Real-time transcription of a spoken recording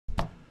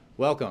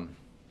Welcome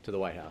to the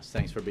White House.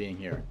 Thanks for being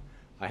here.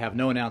 I have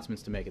no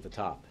announcements to make at the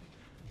top,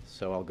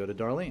 so I'll go to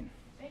Darlene.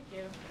 Thank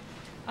you.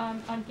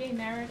 On gay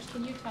marriage,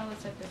 can you tell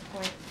us at this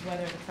point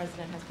whether the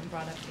president has been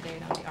brought up to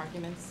date on the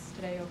arguments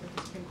today over at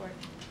the Supreme Court?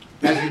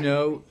 As you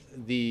know,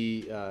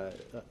 the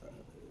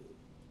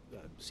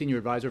senior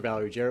advisor,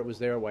 Valerie Jarrett, was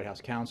there, White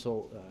House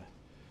counsel,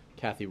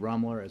 Kathy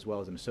Rumler, as well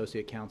as an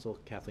associate counsel,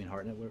 Kathleen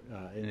Hartnett, were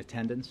in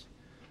attendance.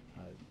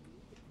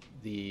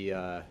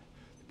 The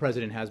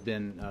president has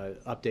been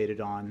updated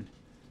on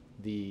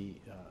the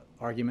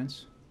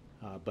arguments,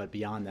 but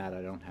beyond that,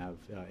 I don't have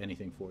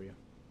anything for you.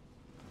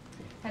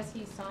 Has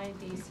he signed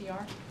the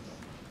CR?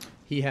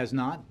 He has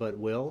not, but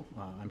will,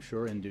 I'm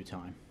sure, in due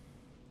time.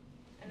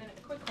 And then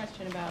a quick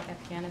question about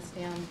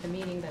Afghanistan, the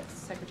meeting that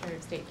Secretary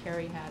of State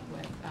Kerry had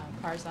with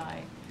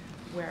Karzai,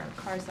 where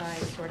Karzai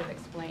sort of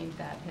explained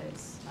that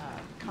his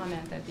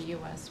comment that the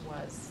U.S.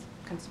 was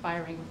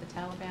conspiring with the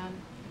Taliban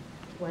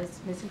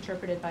was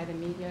misinterpreted by the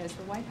media. Is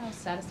the White House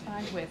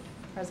satisfied with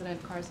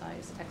President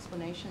Karzai's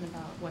explanation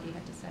about what he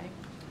had to say?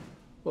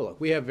 Well, look,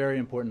 we have a very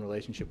important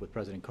relationship with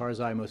President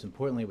Karzai. Most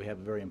importantly, we have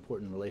a very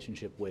important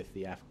relationship with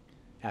the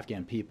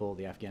Afghan people,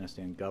 the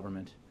Afghanistan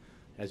government.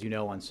 As you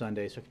know, on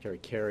Sunday, Secretary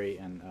Kerry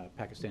and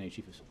Pakistani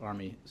Chief of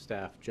Army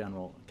Staff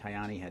General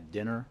Kayani had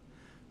dinner,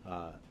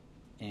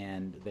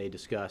 and they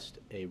discussed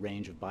a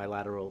range of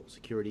bilateral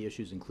security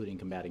issues, including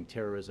combating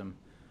terrorism,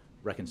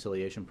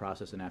 reconciliation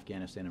process in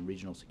Afghanistan, and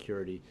regional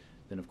security.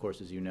 Then, of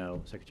course, as you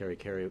know, Secretary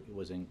Kerry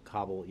was in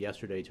Kabul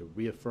yesterday to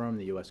reaffirm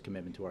the U.S.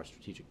 commitment to our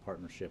strategic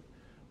partnership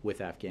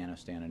with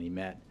Afghanistan, and he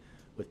met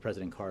with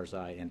President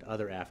Karzai and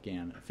other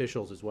Afghan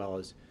officials, as well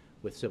as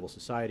with civil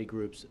society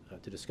groups,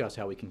 to discuss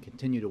how we can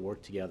continue to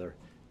work together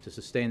to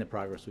sustain the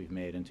progress we've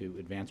made and to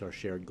advance our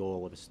shared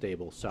goal of a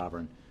stable,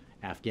 sovereign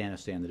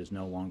Afghanistan that is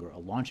no longer a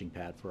launching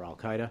pad for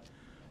al-Qaeda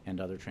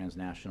and other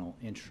transnational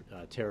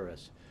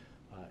terrorists.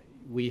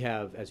 We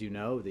have, as you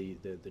know, the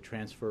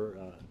transfer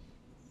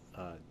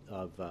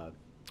of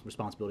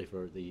responsibility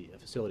for the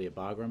facility at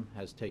Bagram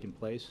has taken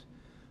place,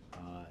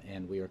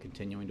 and we are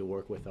continuing to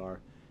work with our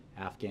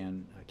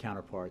Afghan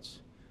counterparts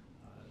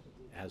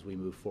as we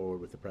move forward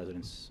with the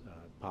President's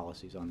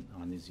policies on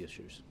these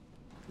issues.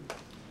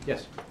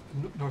 Yes?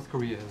 North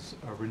Korea has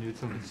renewed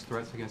some of its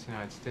threats against the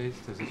United States.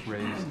 Does this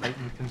raise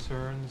heightened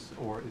concerns,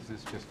 or is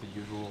this just the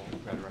usual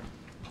rhetoric?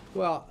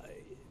 Well,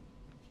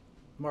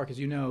 Mark, as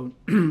you know,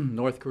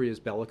 North Korea's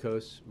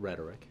bellicose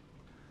rhetoric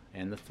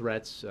and the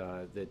threats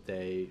that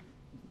they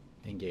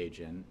engage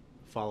in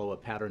follow a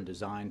pattern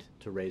designed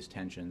to raise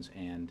tensions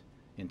and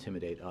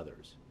intimidate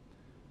others.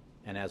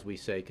 And as we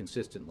say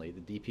consistently,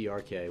 the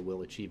DPRK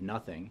will achieve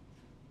nothing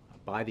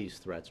by these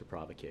threats or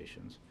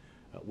provocations,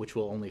 which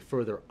will only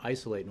further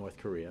isolate North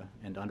Korea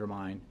and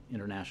undermine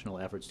international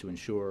efforts to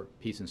ensure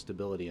peace and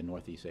stability in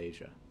Northeast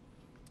Asia.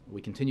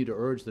 We continue to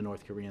urge the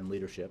North Korean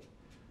leadership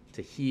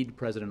to heed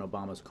President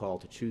Obama's call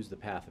to choose the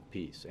path of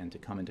peace and to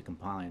come into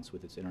compliance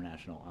with its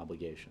international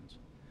obligations.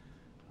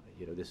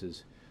 This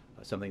is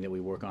something that we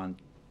work on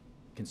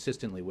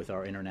consistently with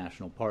our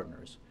international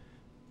partners.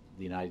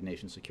 The United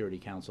Nations Security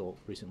Council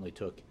recently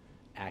took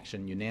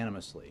action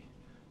unanimously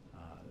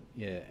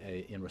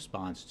in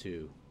response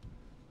to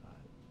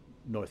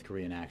North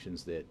Korean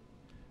actions that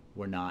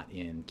were not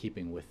in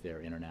keeping with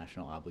their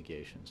international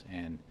obligations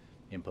and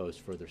imposed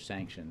further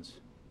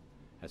sanctions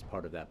as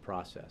part of that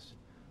process.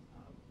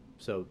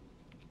 So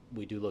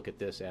we do look at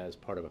this as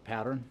part of a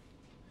pattern,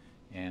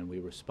 and we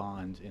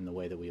respond in the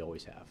way that we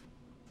always have.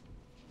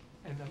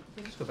 And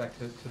let's just go back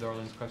to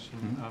Darlene's question.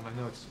 Mm-hmm. I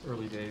know it's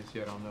early days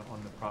yet on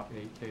the Prop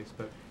 8 case,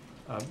 but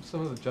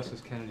some of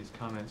Justice Kennedy's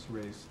comments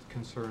raised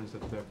concerns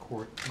that the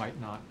court might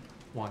not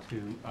want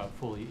to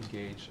fully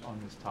engage on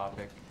this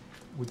topic.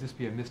 Would this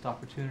be a missed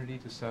opportunity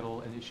to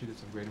settle an issue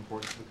that's of great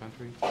importance to the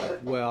country?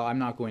 Well, I'm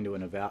not going to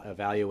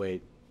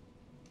evaluate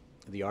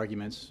the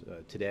arguments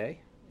today,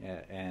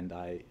 and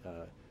I,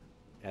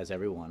 as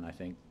everyone, I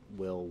think,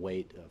 will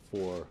wait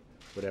for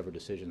whatever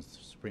decisions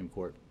the Supreme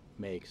Court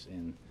makes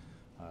in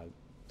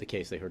the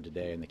case they heard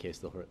today and the case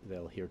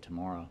they'll hear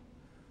tomorrow.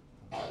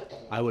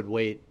 I would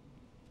wait.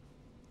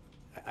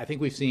 I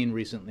think we've seen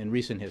in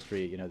recent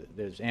history,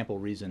 there's ample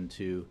reason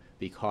to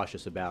be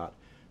cautious about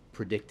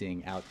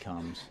predicting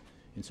outcomes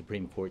in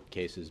Supreme Court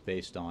cases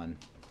based on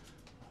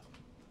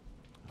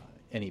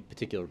any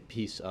particular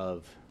piece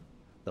of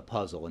the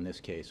puzzle, in this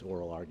case,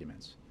 oral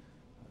arguments.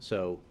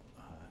 So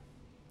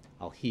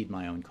I'll heed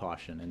my own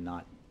caution and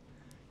not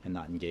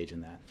engage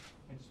in that.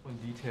 And just one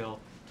detail.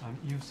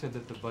 You've said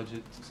that the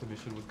budget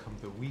submission would come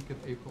the week of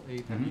April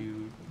 8th. Mm-hmm. Have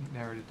you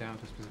narrowed it down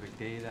to a specific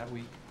day that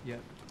week yet?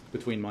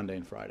 Between Monday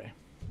and Friday.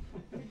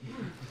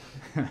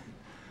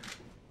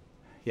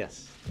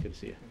 Yes, good to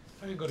see you.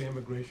 I could go to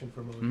immigration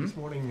for a moment. Mm-hmm. This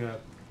morning,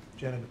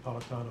 Janet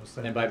Napolitano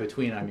said... And by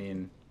between, I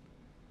mean,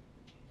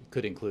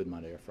 could include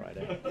Monday or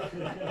Friday.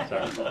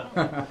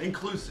 Sorry.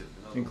 Inclusive.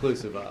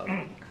 Inclusive of.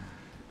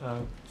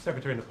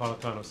 Secretary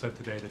Napolitano said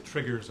today that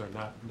triggers are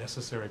not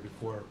necessary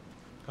before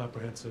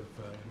comprehensive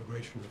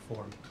immigration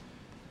reform.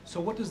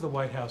 So what does the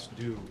White House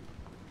do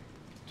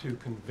to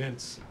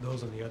convince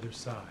those on the other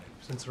side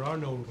since there are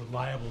no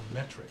reliable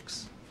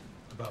metrics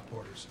about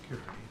border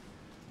security,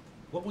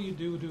 what will you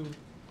do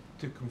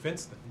to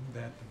convince them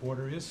that the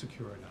border is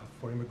secure enough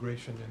for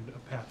immigration and a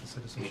path to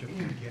citizenship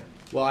to begin?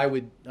 Well,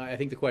 I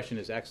think the question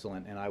is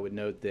excellent, and I would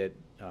note that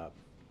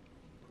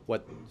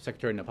what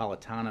Secretary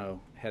Napolitano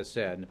has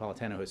said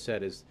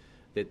is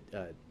that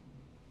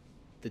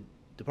the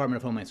Department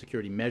of Homeland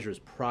Security measures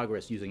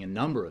progress using a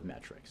number of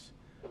metrics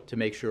to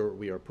make sure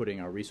we are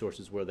putting our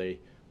resources where they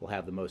will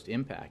have the most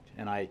impact.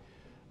 And I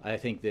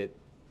think that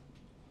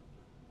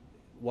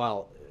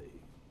while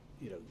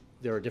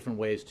there are different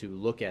ways to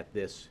look at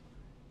this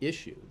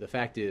issue, the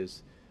fact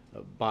is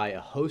by a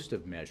host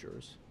of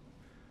measures,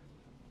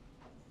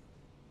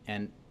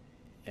 and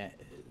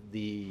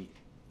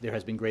there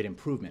has been great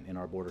improvement in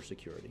our border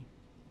security.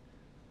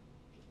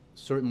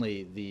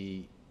 Certainly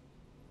the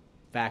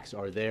facts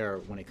are there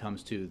when it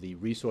comes to the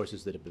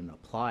resources that have been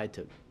applied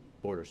to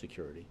border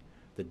security,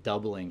 the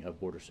doubling of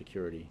border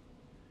security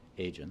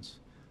agents,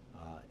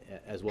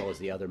 as well as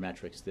the other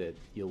metrics that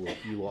you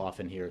will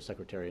often hear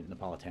Secretary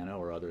Napolitano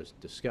or others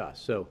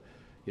discuss. So,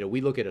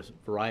 we look at a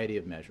variety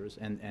of measures,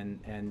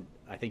 and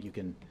I think you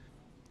can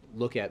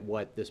look at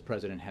what this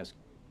president has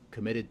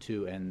committed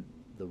to and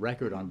the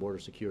record on border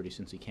security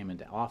since he came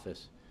into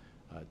office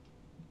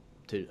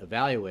to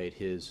evaluate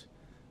his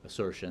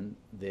assertion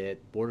that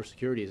border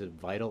security is a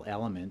vital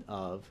element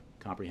of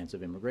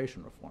comprehensive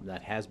immigration reform.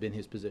 That has been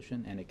his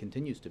position, and it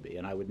continues to be.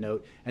 And I would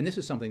note, and this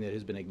is something that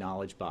has been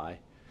acknowledged by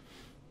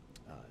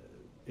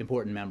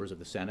important members of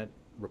the Senate,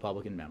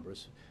 Republican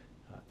members,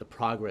 the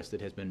progress that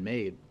has been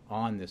made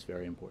on this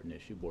very important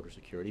issue, border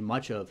security.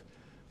 Much of,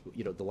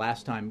 the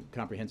last time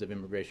comprehensive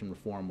immigration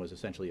reform was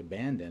essentially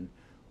abandoned,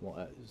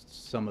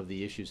 some of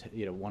the issues,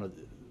 one of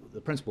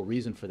the principal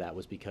reason for that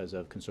was because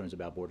of concerns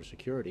about border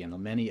security, and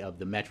many of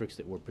the metrics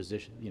that were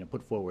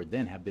put forward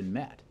then have been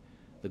met.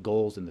 The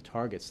goals and the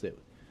targets that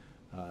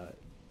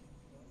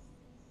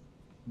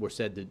were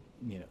said to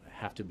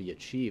have to be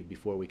achieved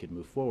before we could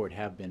move forward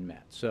have been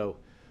met. So,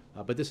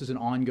 but this is an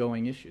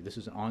ongoing issue. This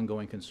is an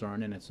ongoing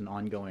concern, and it's an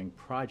ongoing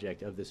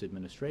project of this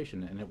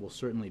administration, and it will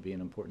certainly be an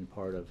important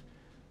part of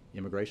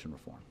immigration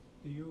reform.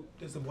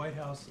 Does the White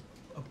House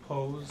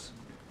oppose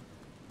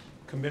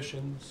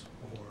commissions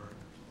or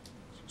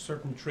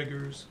certain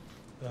triggers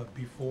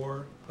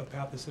before a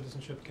path to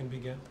citizenship can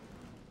begin?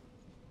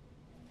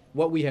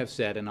 What we have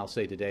said, and I'll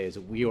say today, is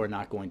that we are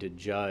not going to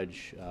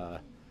judge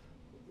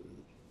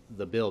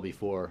the bill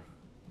before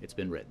it's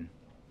been written.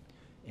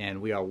 And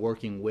we are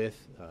working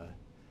with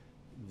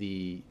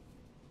the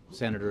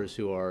senators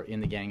who are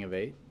in the Gang of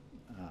Eight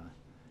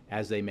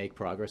as they make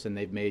progress, and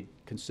they've made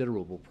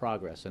considerable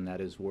progress, and that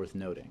is worth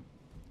noting.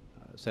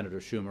 Senator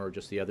Schumer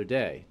just the other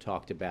day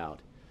talked about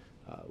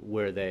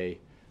where they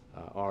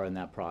are in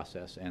that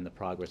process and the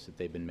progress that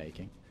they've been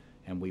making,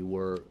 and we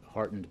were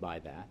heartened by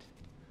that.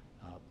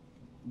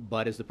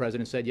 But as the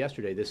president said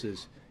yesterday, this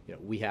is,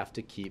 we have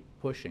to keep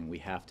pushing. We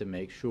have to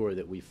make sure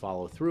that we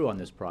follow through on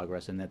this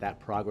progress, and that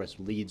progress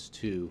leads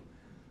to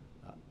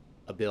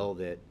a bill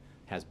that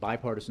has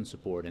bipartisan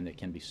support and that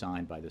can be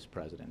signed by this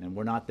president. And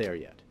we're not there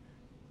yet.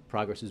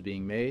 Progress is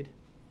being made.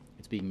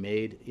 It's being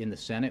made in the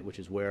Senate, which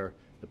is where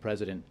the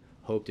president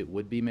hoped it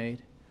would be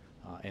made,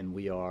 and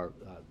we are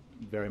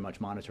very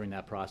much monitoring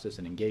that process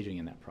and engaging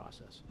in that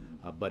process.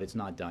 But it's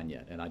not done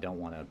yet, and I don't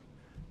want to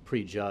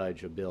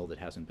prejudge a bill that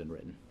hasn't been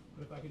written.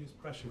 But if I could just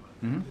press you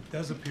on that, it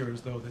does appear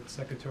as though that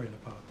Secretary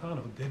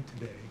Napolitano did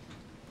today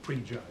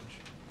prejudge.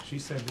 She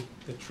said that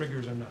the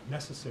triggers are not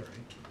necessary.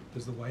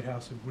 Does the White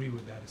House agree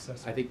with that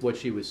assessment? I think what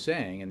she was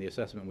saying, and the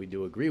assessment we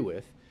do agree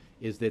with,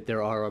 is that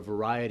there are a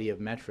variety of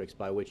metrics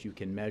by which you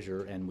can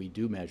measure, and we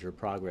do measure,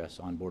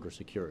 progress on border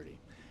security.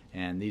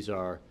 And these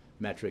are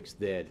metrics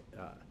that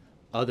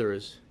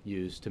others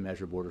use to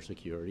measure border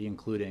security,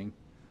 including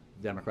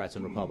Democrats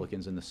and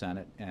Republicans in the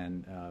Senate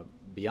and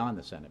beyond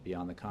the Senate,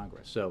 beyond the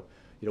Congress. So,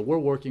 we're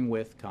working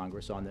with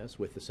Congress on this,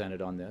 with the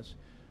Senate on this.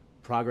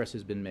 Progress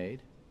has been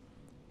made.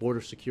 Border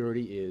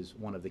security is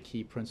one of the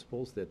key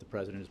principles that the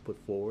president has put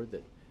forward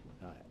that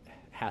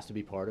has to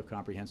be part of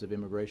comprehensive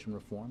immigration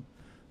reform.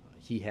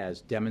 He has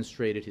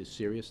demonstrated his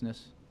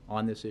seriousness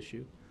on this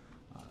issue,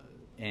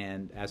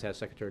 and as has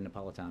Secretary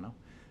Napolitano.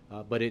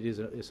 But it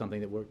is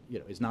something that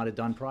is not a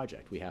done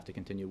project. We have to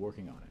continue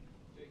working on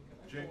it.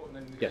 Jay?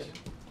 Yes.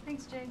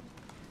 Thanks, Jay.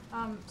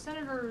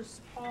 Senators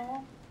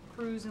Paul,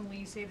 Cruz, and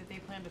Lee say that they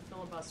plan to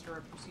filibuster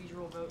a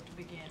procedural vote to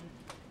begin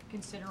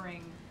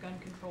considering gun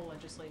control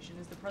legislation.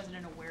 Is the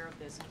president aware of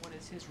this, and what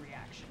is his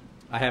reaction?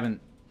 I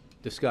haven't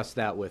discussed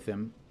that with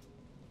him.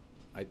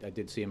 I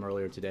did see him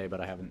earlier today,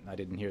 but I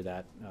didn't hear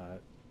that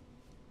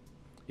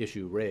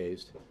issue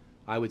raised.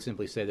 I would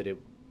simply say that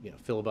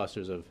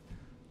filibusters of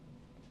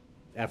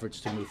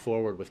efforts to move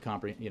forward with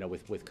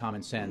with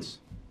common sense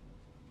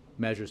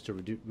measures to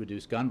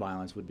reduce gun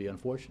violence would be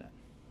unfortunate.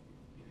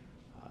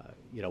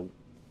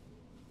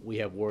 We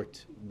have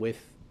worked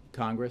with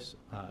Congress,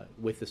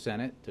 with the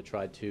Senate, to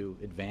try to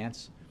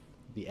advance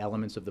the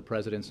elements of the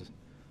president's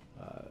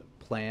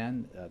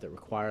plan that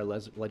require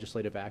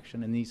legislative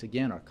action, and these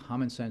again are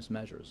common sense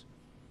measures.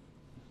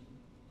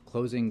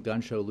 closing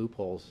gun show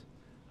loopholes,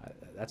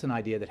 that's an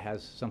idea that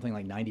has something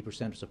like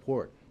 90%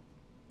 support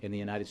in the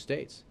United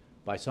States.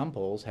 By some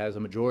polls, has a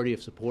majority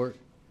of support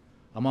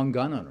among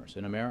gun owners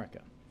in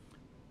America,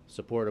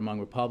 support among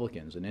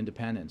Republicans and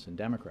independents and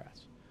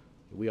Democrats.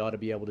 We ought to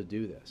be able to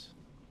do this.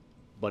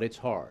 But it's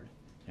hard,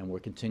 and we're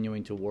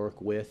continuing to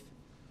work with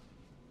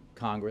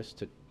Congress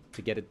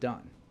to get it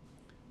done.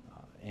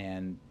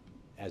 And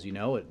as you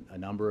know, a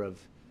number of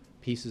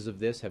pieces of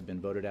this have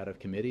been voted out of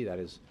committee. That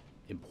is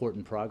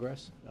important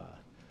progress.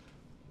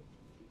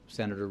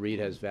 Senator Reid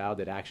has vowed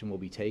that action will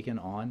be taken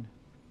on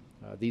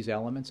these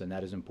elements, and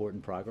that is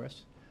important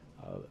progress.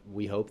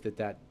 We hope that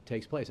that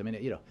takes place. I mean,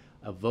 you know,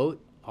 a vote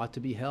ought to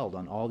be held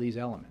on all these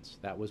elements.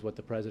 That was what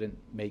the President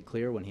made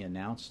clear when he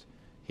announced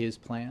his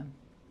plan.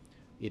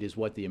 It is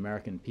what the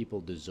American people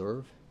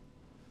deserve.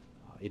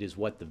 It is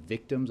what the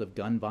victims of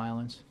gun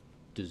violence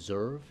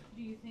deserve.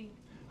 Do you think?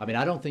 I mean,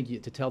 I don't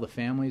think to tell the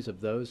families of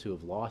those who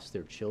have lost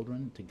their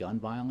children to gun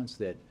violence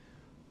that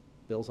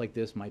bills like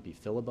this might be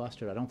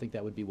filibustered, I don't think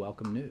that would be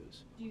welcome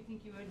news. Do you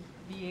think you would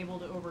be able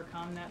to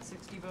overcome that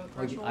 60-vote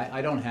threshold?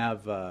 I don't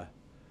have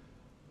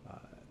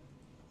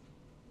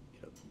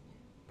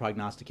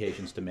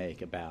prognostications to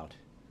make about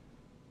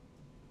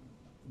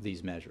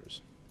these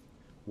measures.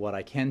 What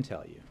I can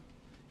tell you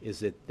is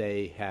that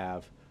they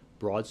have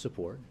broad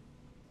support.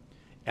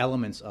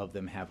 Elements of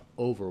them have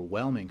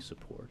overwhelming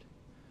support,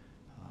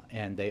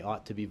 and they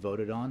ought to be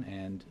voted on,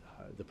 and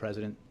the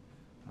President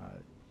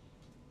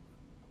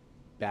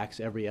backs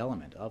every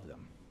element of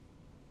them.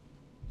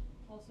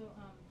 Also,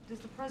 does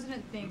the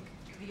President think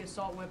the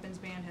assault weapons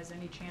ban has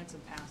any chance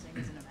of passing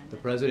as an amendment? The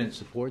President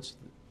supports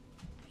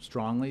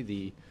strongly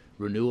the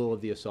renewal of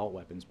the assault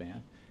weapons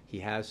ban. He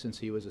has since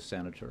he was a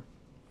senator.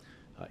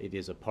 It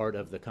is a part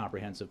of the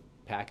comprehensive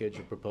package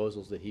of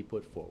proposals that he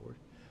put forward,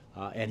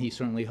 and he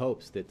certainly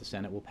hopes that the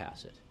Senate will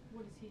pass it.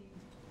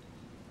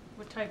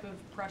 What type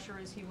of pressure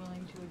is he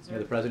willing to exert? You know,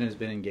 the President has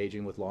been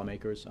engaging with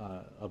lawmakers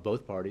of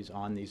both parties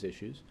on these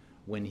issues.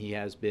 When he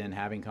has been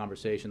having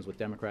conversations with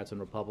Democrats and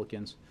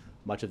Republicans,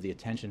 much of the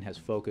attention has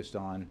focused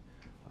on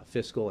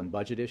fiscal and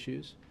budget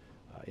issues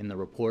in the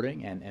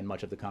reporting, and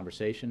much of the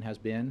conversation has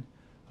been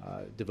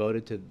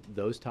devoted to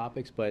those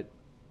topics, but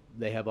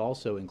they have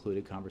also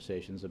included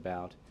conversations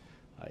about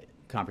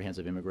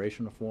comprehensive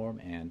immigration reform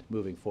and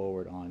moving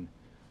forward on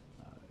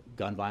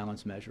gun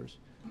violence measures.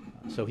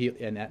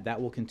 And that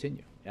will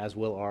continue, as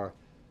will our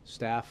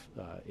staff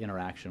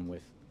interaction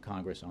with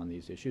Congress on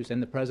these issues.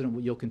 And the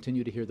President, you'll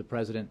continue to hear the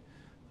President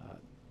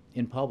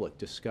in public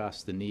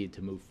discuss the need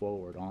to move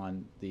forward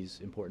on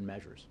these important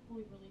measures. Will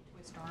he really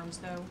twist arms,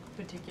 though,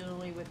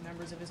 particularly with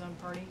members of his own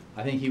party?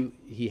 I think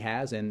he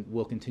has and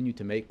will continue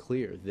to make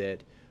clear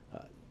that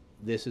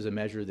this is a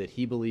measure that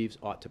he believes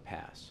ought to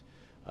pass,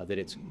 that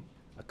it's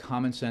a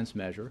common sense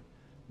measure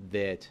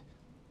that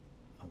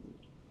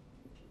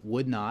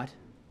would not,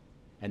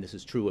 and this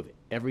is true of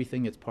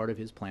everything that's part of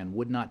his plan,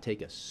 would not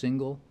take a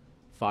single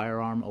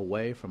firearm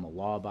away from a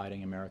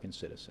law-abiding American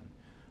citizen,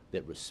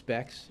 that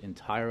respects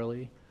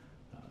entirely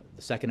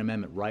the Second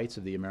Amendment rights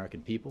of the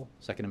American people,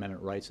 Second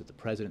Amendment rights that the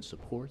President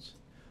supports,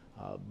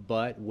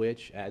 but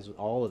which, as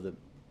all of the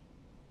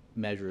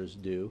measures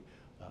do,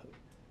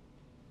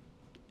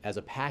 as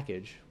a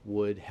package,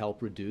 would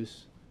help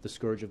reduce the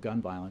scourge of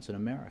gun violence in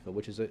America,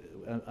 which is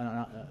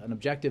an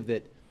objective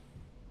that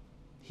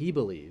he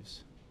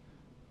believes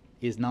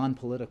is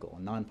non-political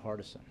and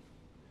non-partisan,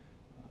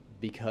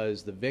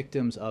 because the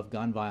victims of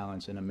gun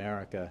violence in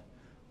America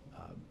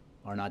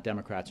are not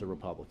Democrats or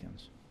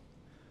Republicans.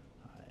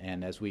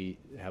 And as we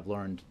have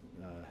learned,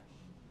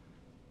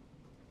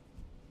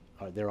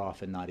 they're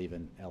often not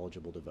even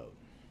eligible to vote.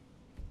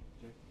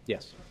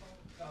 Yes?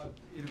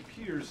 It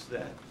appears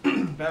that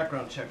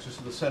background checks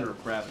are the center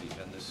of gravity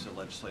in this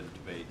legislative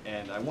debate,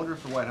 and I wonder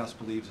if the White House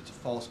believes it's a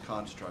false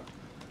construct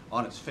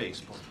on its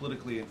face, both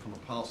politically and from a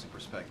policy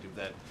perspective,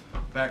 that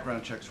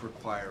background checks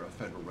require a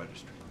federal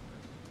registry.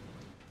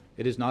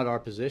 It is not our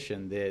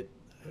position that...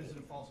 Is it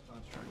a false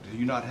construct? Do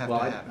you not have to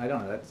have it? I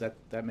don't know.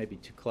 That may be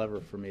too clever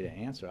for me to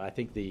answer. I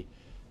think the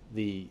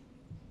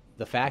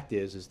fact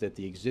is that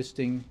the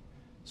existing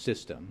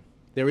system,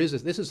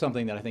 this is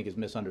something that I think is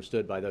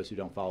misunderstood by those who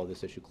don't follow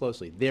this issue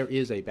closely. There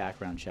is a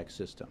background check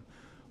system.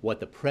 What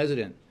the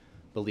President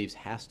believes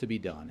has to be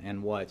done,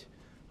 and what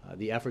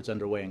the efforts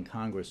underway in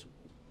Congress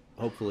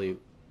hopefully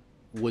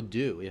would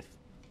do if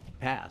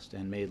passed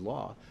and made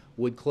law,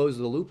 would close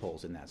the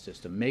loopholes in that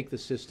system, make the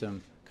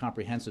system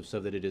comprehensive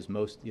so that it is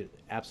most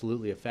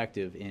absolutely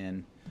effective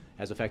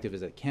as effective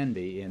as it can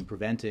be in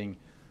preventing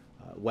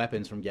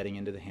weapons from getting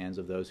into the hands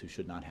of those who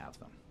should not have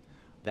them.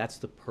 That's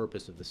the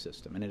purpose of the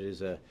system, and it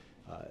is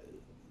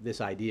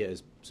this idea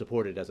is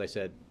supported, as I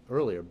said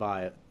earlier,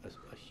 by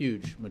a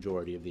huge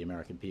majority of the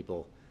American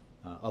people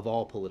of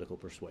all political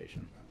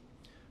persuasion.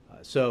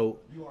 So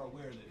you are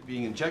aware that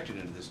being injected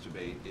into this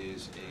debate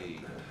is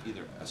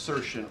either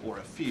assertion or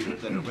a fear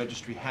that a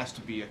registry has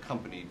to be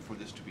accompanied for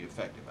this to be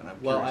effective. And I'm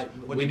curious,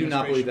 we do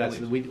not believe that.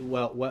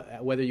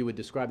 Whether you would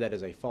describe that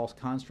as a false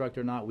construct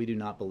or not, we do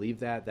not believe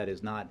that. That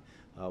is not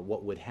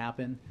what would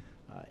happen.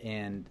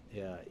 and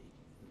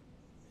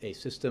a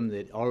system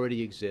that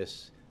already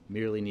exists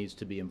merely needs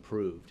to be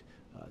improved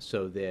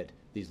so that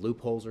these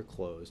loopholes are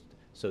closed,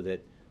 so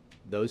that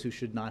those who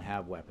should not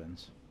have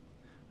weapons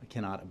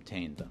cannot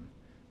obtain them.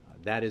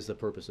 That is the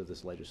purpose of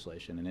this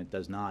legislation, and it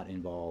does not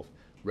involve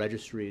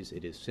registries.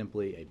 It is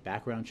simply a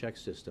background check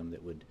system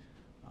that would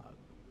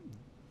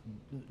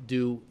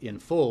do in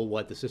full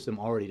what the system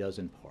already does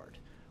in part,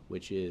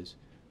 which is,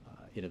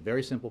 in a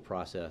very simple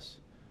process,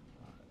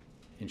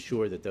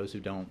 ensure that those who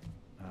don't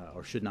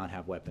or should not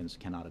have weapons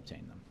cannot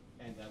obtain them.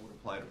 And that would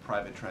apply to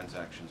private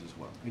transactions as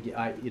well.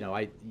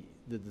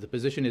 The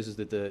position is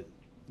that the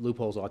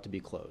loopholes ought to be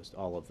closed,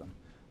 all of them.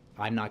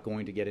 I'm not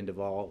going to get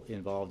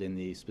involved in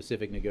the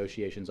specific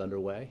negotiations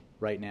underway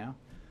right now.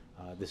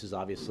 This is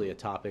obviously a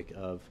topic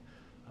of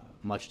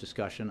much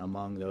discussion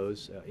among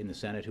those in the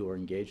Senate who are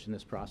engaged in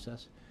this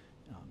process.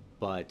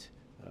 But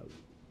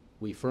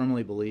we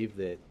firmly believe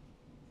that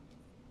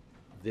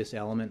this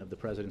element of the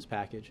President's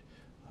package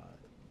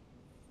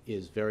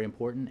is very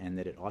important and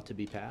that it ought to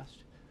be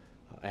passed,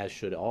 as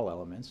should all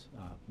elements.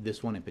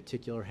 This one in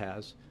particular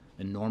has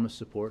enormous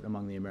support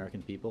among the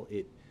American people.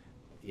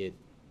 It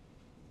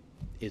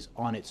is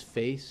on its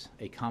face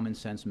a common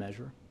sense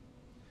measure,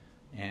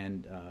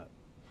 and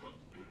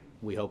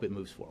we hope it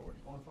moves forward.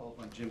 I want to follow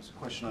up on Jim's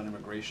question on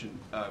immigration,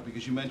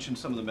 because you mentioned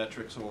some of the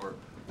metrics or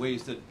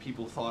ways that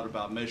people thought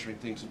about measuring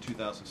things in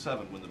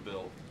 2007 when the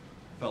bill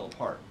fell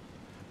apart.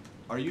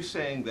 Are you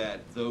saying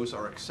that those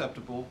are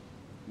acceptable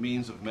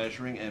means of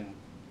measuring and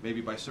maybe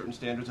by certain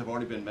standards have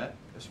already been met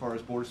as far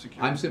as border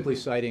security? I'm simply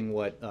citing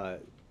what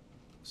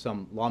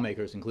some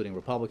lawmakers, including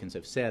Republicans,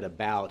 have said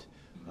about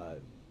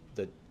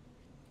the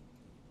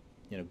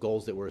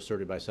goals that were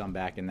asserted by some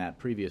back in that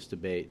previous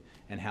debate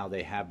and how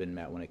they have been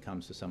met when it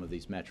comes to some of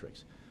these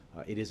metrics.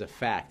 It is a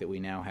fact that we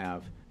now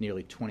have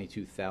nearly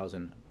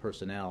 22,000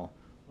 personnel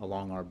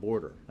along our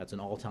border. That's an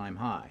all-time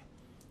high.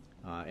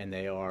 And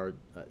they are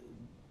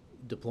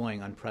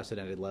deploying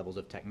unprecedented levels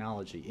of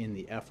technology in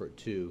the effort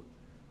to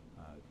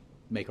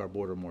make our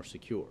border more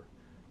secure.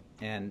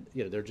 And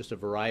there are just a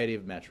variety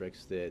of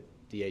metrics that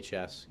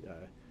DHS,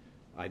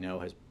 I know,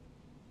 has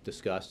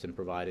discussed and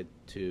provided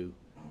to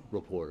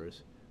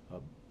reporters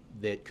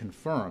that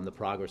confirm the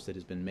progress that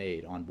has been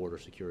made on border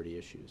security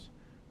issues.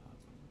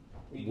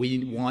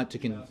 We want to...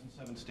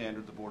 2007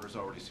 standard, the border's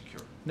already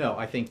secure. No,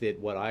 I think that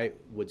what I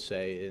would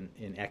say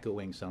in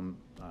echoing some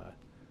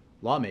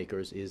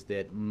lawmakers is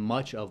that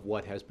much of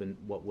what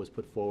was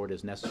put forward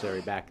as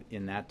necessary back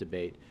in that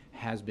debate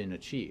has been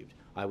achieved.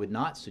 I would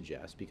not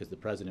suggest, because the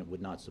President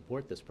would not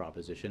support this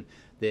proposition,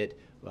 that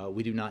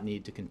we do not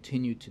need to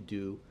continue to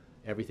do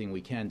everything we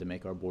can to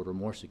make our border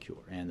more secure.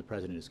 And the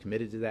President is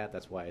committed to that.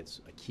 That's why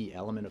it's a key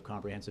element of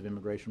comprehensive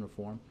immigration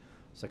reform.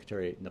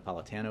 Secretary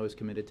Napolitano is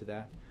committed to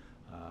that.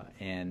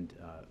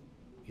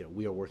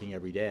 We are working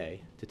every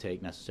day to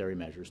take necessary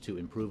measures to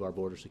improve our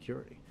border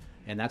security.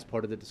 And that's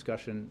part of the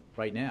discussion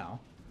right now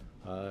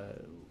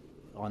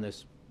on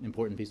this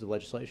important piece of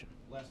legislation.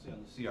 Lastly, on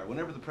the CR,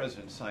 whenever the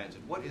President signs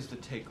it, what is the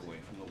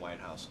takeaway from the White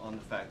House on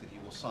the fact that he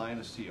will sign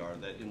a CR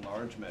that in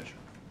large measure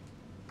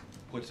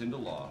puts into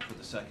law for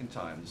the second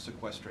time the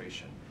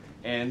sequestration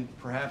and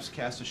perhaps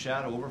casts a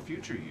shadow over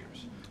future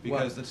years?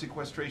 Because the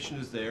sequestration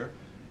is there,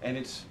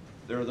 and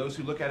there are those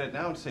who look at it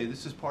now and say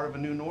this is part of a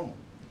new normal.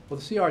 Well,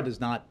 the CR does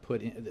not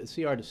put in, the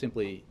CR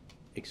simply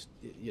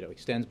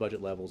extends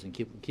budget levels in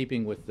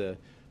keeping with the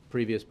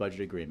previous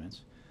budget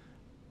agreements.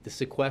 The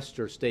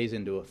sequester stays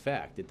into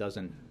effect. It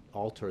doesn't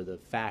alter the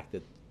fact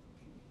that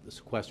the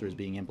sequester is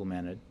being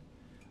implemented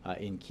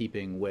in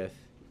keeping with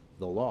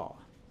the law.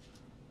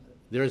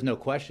 There is no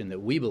question that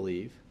we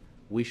believe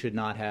we should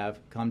not have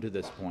come to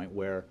this point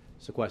where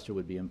sequester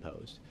would be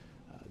imposed.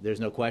 There's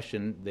no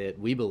question that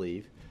we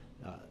believe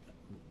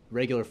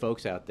regular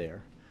folks out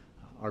there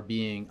are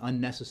being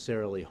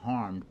unnecessarily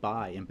harmed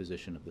by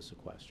imposition of the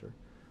sequester,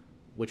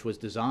 which was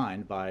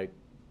designed by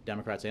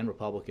Democrats and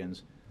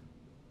Republicans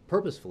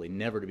purposefully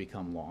never to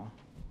become law,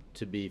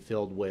 to be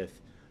filled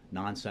with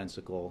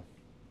nonsensical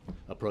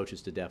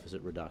approaches to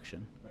deficit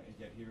reduction. Right, and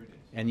yet here it is.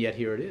 And yet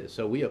here it is.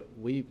 So we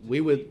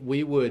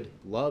would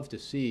love to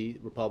see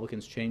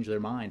Republicans change their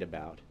mind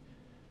about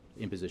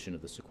imposition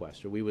of the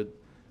sequester. We would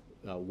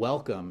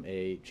welcome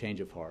a change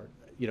of heart,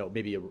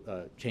 maybe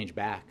a change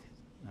back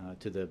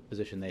to the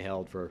position they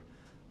held for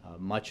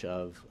much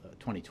of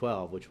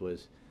 2012, which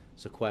was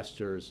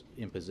sequester's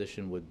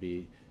imposition would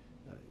be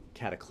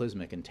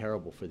cataclysmic and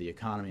terrible for the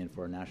economy and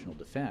for our national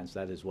defense.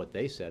 That is what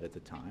they said at the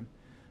time.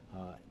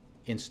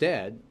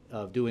 Instead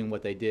of doing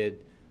what they did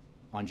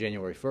on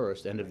January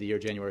 1st, end of the year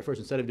January 1st,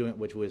 instead of doing it,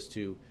 which was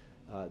to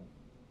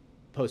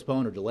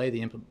postpone or delay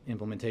the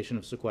implementation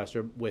of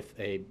sequester with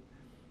a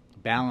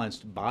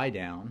balanced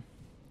buy-down,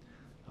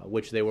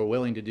 which they were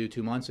willing to do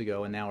 2 months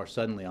ago and now are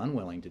suddenly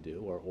unwilling to do,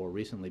 or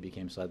recently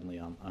became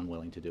suddenly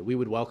unwilling to do. We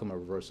would welcome a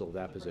reversal of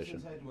that position.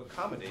 The President's had to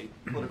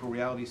accommodate political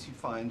realities he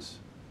finds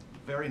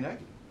very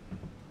negative,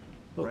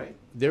 right?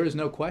 There is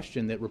no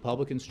question that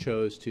Republicans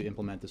chose to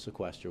implement the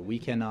sequester. We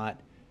cannot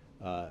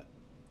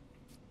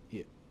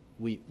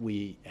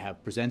we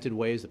have presented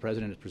ways, the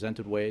President has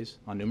presented ways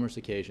on numerous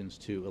occasions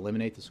to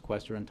eliminate the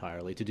sequester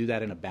entirely, to do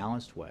that in a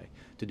balanced way,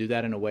 to do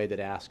that in a way that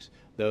asks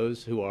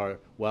those who are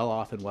well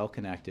off and well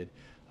connected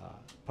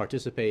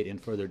participate in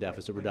further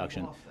deficit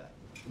reduction. Lost that.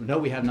 No,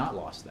 we have not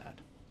lost that.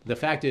 The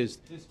fact is,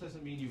 This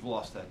doesn't mean you've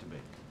lost that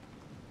debate.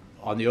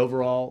 on the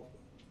overall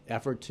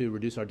effort to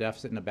reduce our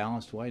deficit in a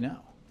balanced way, no.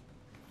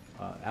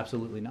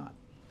 Absolutely not.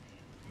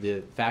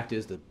 The fact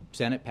is the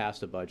Senate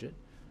passed a budget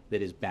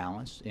that is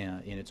balanced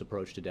in its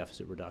approach to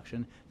deficit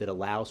reduction, that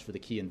allows for the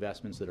key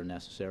investments that are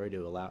necessary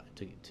to allow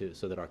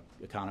so that our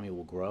economy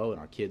will grow and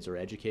our kids are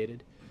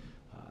educated.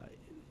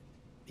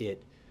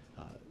 It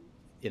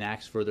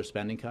enacts further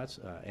spending cuts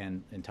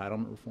and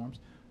entitlement reforms.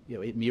 You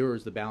know, it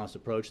mirrors the balanced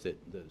approach that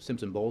the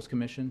Simpson-Bowles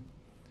Commission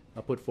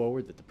put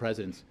forward, that the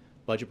President's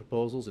budget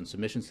proposals and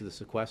submissions to the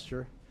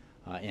sequester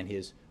and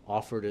his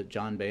offer to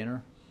John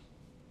Boehner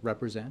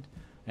represent.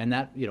 And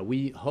that, you know,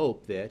 we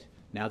hope that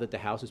now that the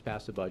House has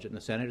passed a budget and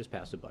the Senate has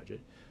passed a budget,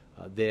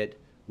 that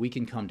we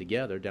can come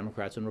together,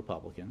 Democrats and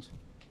Republicans,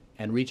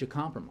 and reach a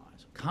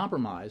compromise.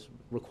 Compromise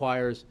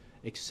requires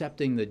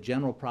accepting the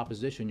general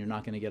proposition you're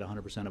not going to get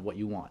 100% of what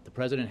you want. The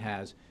President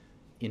has,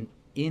 in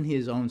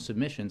his own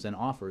submissions and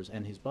offers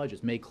and his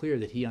budgets, made clear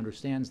that he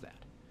understands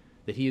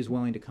that he is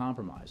willing to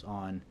compromise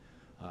on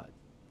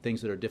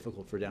things that are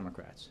difficult for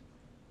Democrats.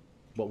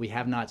 What we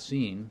have not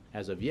seen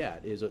as of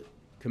yet is a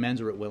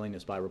commensurate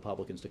willingness by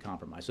Republicans to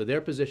compromise. So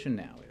their position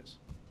now is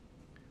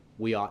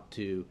we ought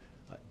to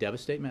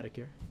devastate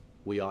Medicare.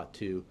 We ought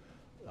to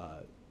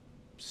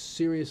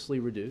seriously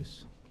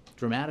reduce,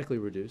 dramatically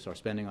reduce our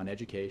spending on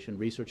education,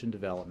 research and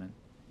development,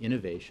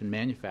 innovation,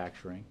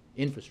 manufacturing,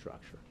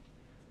 infrastructure.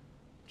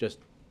 Just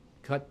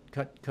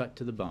cut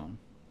to the bone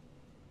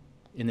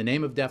in the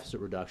name of deficit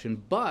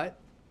reduction. But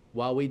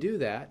while we do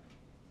that,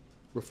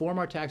 reform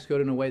our tax code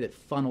in a way that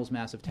funnels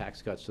massive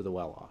tax cuts to the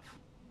well-off.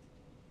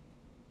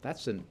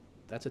 That's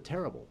a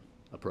terrible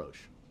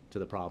approach to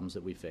the problems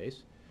that we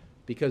face,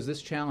 because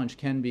this challenge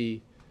can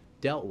be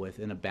dealt with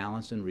in a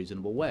balanced and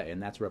reasonable way,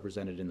 and that's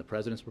represented in the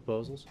President's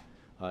proposals.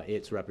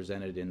 It's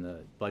represented in the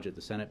budget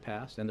the Senate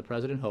passed, and the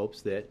President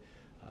hopes that,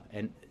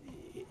 and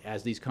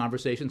as these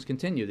conversations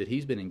continue that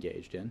he's been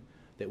engaged in,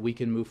 that we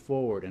can move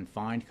forward and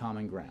find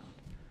common ground.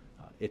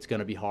 It's going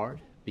to be hard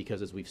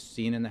because, as we've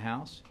seen in the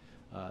House,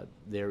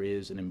 there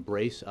is an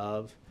embrace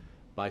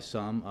by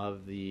some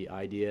of the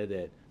idea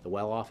that the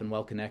well-off and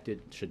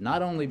well-connected should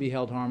not only be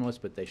held harmless,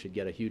 but they should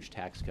get a huge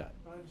tax cut.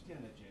 I understand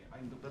that, Jay.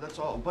 But that's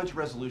all. Budget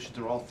resolutions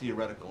are all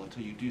theoretical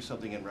until you do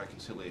something in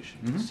reconciliation.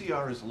 Mm-hmm. The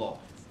CR is law,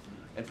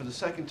 and for the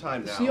second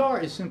time now, The CR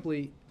is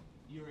simply.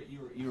 You're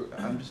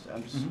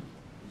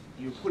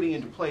putting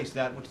into place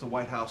that which the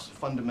White House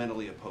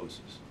fundamentally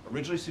opposes.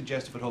 Originally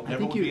suggested, but hoped I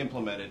never think would be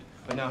implemented,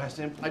 but now has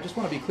to I implement. just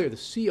want to be clear. The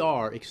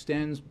CR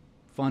extends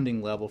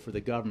funding level for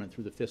the government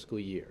through the fiscal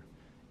year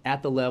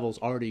at the levels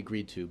already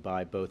agreed to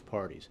by both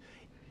parties.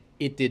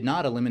 It did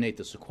not eliminate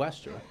the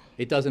sequester.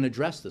 It doesn't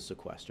address the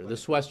sequester. The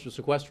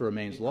sequester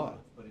remains law.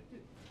 But it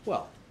did.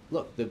 Well,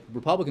 look, the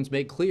Republicans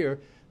made clear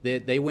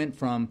that they went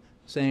from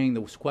saying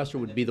the sequester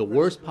would be the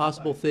worst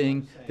possible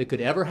thing that could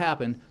ever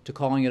happen to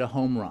calling it a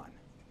home run,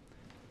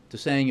 to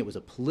saying it was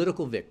a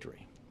political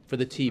victory for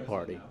the Tea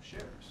Party. Now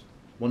shares.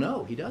 Well,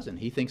 no, he doesn't.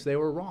 He thinks they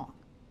were wrong.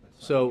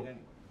 That's So not it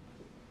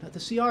anyway.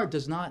 the CR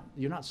does not,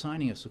 you're not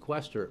signing a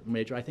sequester,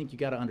 Major. I think you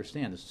got to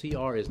understand, the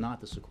CR is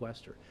not the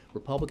sequester.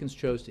 Republicans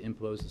chose to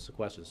impose the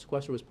sequester. The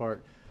sequester was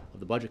part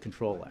of the Budget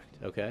Control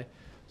Act, okay?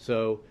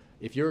 So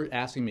if you're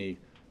asking me,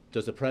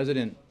 does the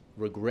President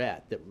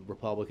regret that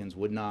Republicans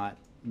would not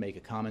make a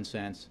common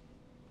sense,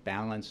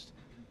 balanced,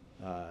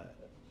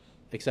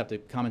 accept a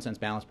common sense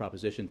balanced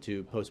proposition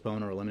to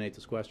postpone or eliminate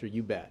the sequester?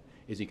 You bet.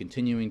 Is he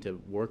continuing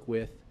to work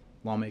with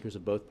lawmakers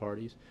of both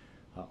parties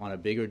on a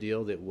bigger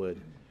deal that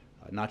would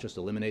not just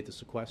eliminate the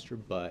sequester,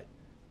 but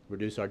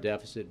reduce our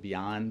deficit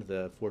beyond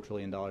the $4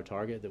 trillion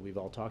target that we've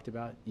all talked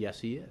about? Yes,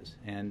 he is.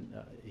 And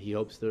he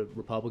hopes the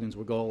Republicans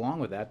will go along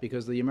with that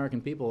because the American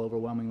people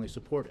overwhelmingly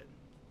support it.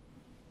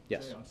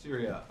 Yes. On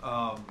Syria,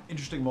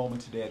 interesting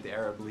moment today at the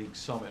Arab League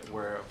summit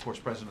where, of course,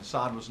 President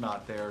Assad was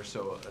not there,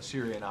 so a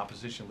Syrian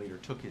opposition leader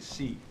took his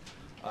seat.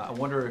 I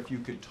wonder if you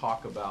could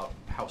talk about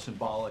how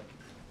symbolically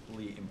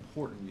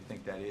important you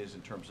think that is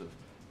in terms of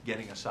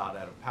getting Assad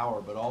out of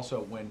power, but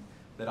also when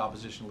that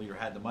opposition leader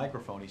had the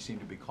microphone, he seemed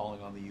to be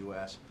calling on the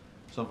U.S.,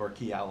 some of our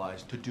key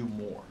allies, to do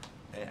more.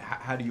 And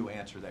how do you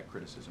answer that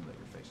criticism that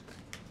you're facing?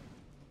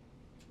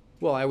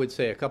 Well, I would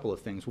say a couple of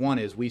things. One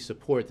is we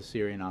support the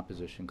Syrian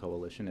opposition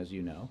coalition, as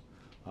you know,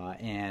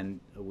 and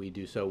we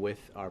do so with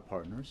our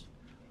partners.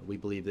 We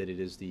believe that it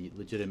is the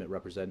legitimate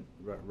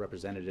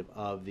representative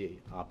of the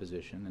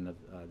opposition and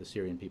of the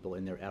Syrian people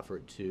in their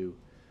effort to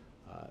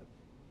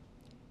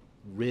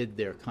rid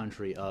their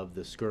country of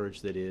the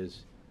scourge that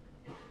is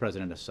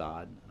President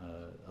Assad,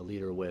 a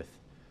leader with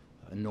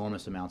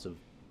enormous amounts of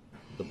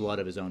the blood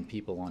of his own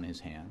people on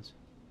his hands.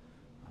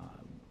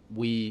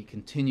 We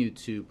continue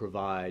to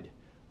provide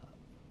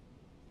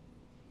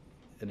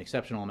an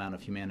exceptional amount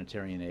of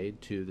humanitarian aid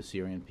to the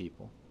Syrian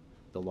people,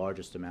 the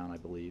largest amount, I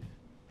believe,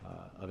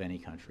 of any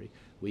country.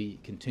 We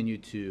continue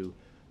to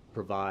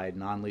provide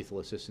non-lethal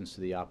assistance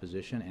to the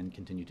opposition and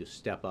continue to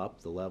step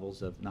up the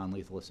levels of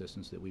non-lethal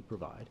assistance that we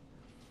provide.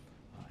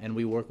 And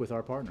we work with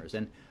our partners.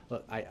 And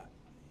look,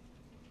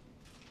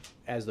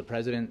 as the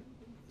President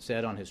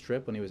said on his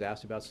trip when he was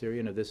asked about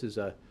Syria, this is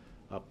a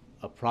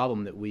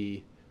problem that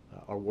we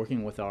are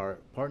working with our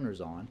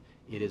partners on.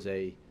 It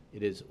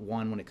is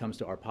one, when it comes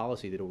to our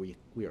policy, that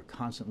we are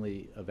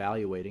constantly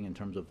evaluating in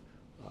terms of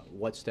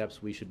what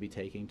steps we should be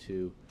taking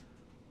to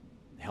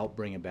help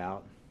bring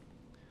about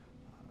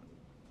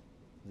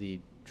the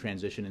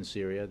transition in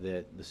Syria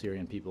that the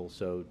Syrian people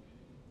so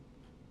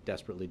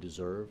desperately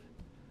deserve.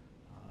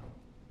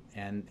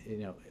 And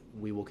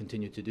we will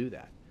continue to do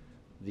that.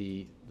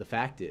 The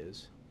fact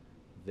is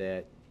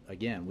that,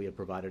 again, we have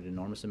provided an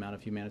enormous amount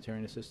of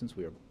humanitarian assistance.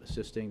 We are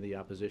assisting the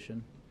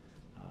opposition,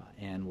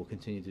 and will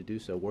continue to do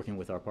so, working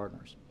with our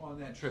partners. On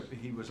that trip,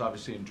 he was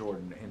obviously in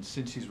Jordan, and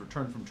since he's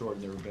returned from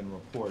Jordan, there have been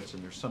reports,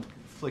 and there's some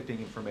conflicting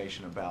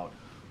information about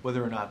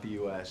whether or not the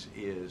U.S.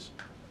 is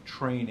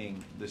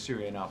training the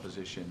Syrian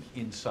opposition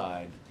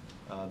inside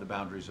the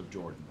boundaries of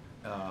Jordan.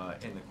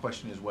 And the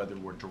question is whether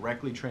we're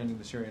directly training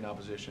the Syrian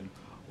opposition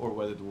or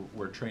whether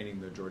we're training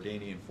the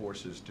Jordanian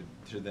forces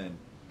to then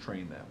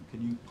train them.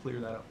 Can you clear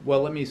that up?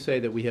 Well, let me say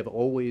that we have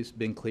always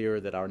been clear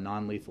that our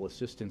non-lethal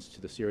assistance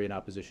to the Syrian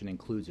opposition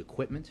includes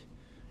equipment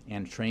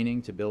and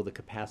training to build the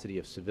capacity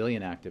of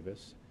civilian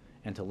activists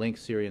and to link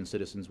Syrian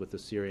citizens with the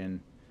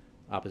Syrian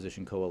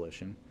opposition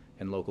coalition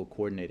and local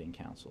coordinating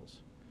councils.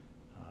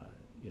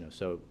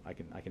 So I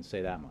can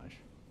say that much.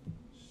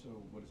 So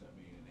what does that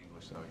mean in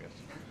English, though, I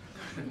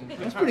guess?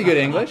 That's pretty good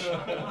English.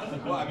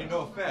 Well, I mean,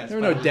 no offense. There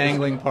are no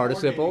dangling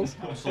participles.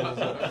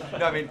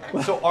 No, I mean,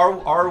 so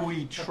are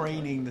we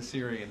training the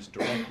Syrians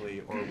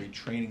directly, or are we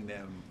training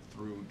them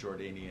through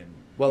Jordanian?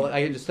 Well,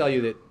 I can just tell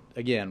you that,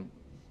 again,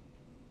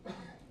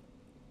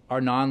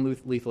 our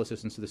non-lethal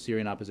assistance to the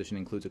Syrian opposition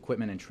includes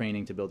equipment and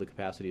training to build the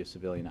capacity of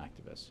civilian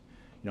activists.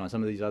 On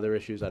some of these other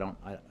issues, I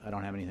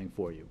don't have anything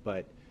for you,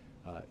 but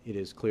it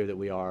is clear that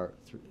we are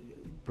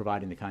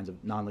providing the kinds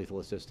of non-lethal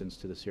assistance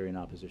to the Syrian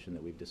opposition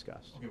that we've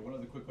discussed. Okay, one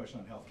other quick question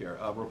on healthcare.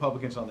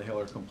 Republicans on the Hill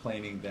are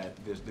complaining that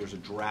there's a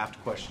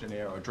draft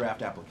questionnaire, or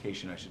draft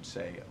application, I should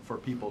say, for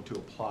people to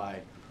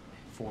apply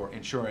for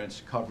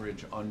insurance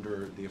coverage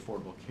under the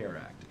Affordable Care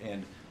Act.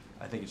 And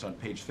I think it's on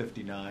page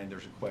 59,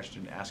 there's a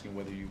question asking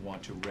whether you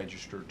want to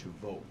register to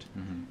vote.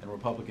 Mm-hmm. And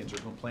Republicans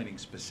are complaining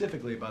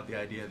specifically about the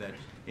idea that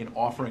in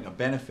offering a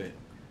benefit,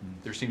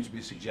 there seems to be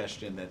a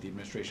suggestion that the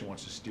administration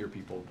wants to steer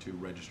people to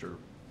register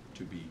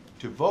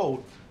to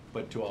vote,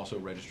 but to also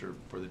register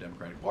for the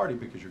Democratic Party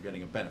because you're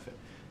getting a benefit.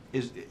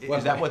 Is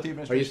that what the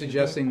administration? Are you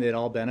suggesting that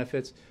all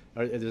benefits?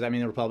 Does that mean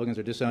the Republicans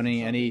are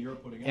disowning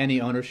any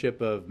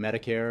ownership of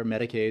Medicare,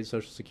 Medicaid,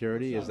 Social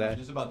Security? Is that?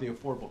 It's about the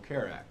Affordable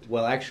Care Act.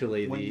 Well,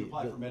 actually,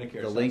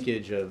 the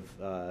linkage of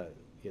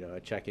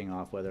checking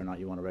off whether or not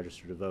you want to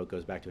register to vote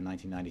goes back to a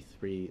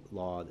 1993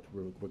 law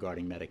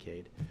regarding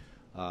Medicaid,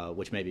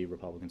 which maybe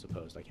Republicans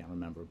opposed. I can't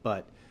remember,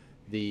 but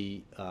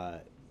the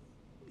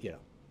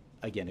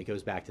again, it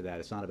goes back to that.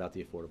 It's not about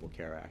the Affordable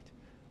Care Act.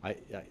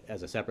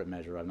 As a separate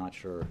measure, I'm not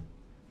sure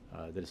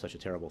that it's such a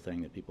terrible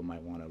thing that people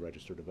might want to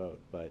register to vote,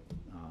 but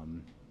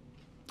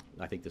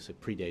I think this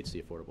predates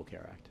the Affordable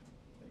Care Act.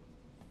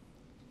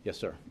 Yes,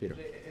 sir. Peter.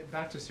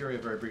 Back to Syria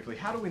very briefly.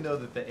 How do we know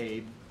that the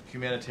aid,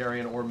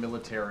 humanitarian or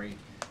military,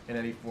 in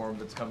any form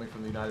that's coming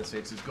from the United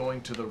States is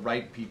going to the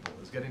right people,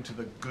 is getting to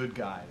the good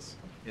guys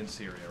in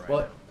Syria right now?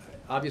 Well,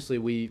 obviously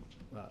we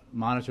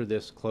monitor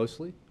this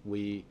closely.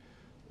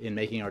 In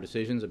making our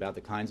decisions about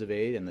the kinds of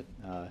aid and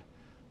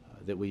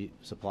that we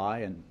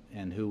supply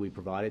and who we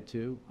provide it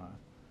to,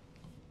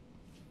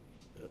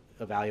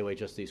 evaluate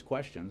just these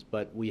questions.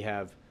 But we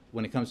have,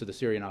 when it comes to the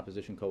Syrian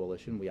Opposition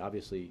Coalition, we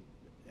obviously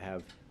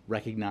have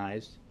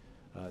recognized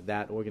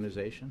that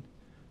organization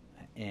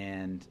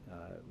and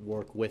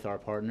work with our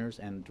partners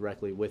and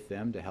directly with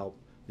them to help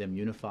them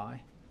unify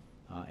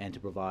and to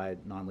provide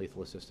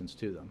non-lethal assistance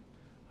to them.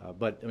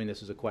 But I mean,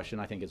 this is a question,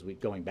 I think, as we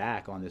going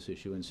back on this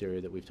issue in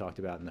Syria that we've talked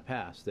about in the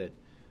past, that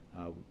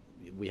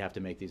we have to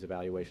make these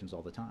evaluations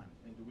all the time.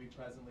 And do we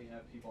presently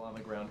have people on the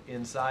ground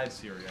inside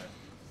Syria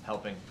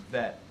helping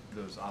vet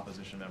those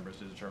opposition members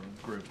to determine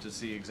groups to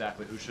see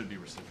exactly who should be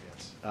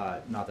recipients?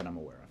 Not that I'm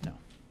aware of, no.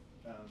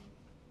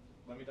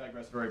 Let me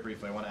digress very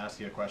briefly. I want to ask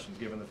you a question,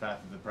 given the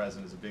fact that the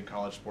President is a big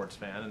college sports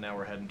fan, and now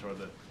we're heading toward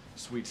the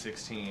Sweet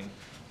 16.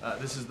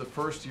 This is the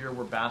first year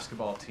where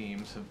basketball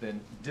teams have been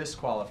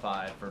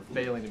disqualified for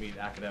failing to meet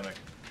academic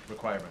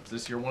requirements.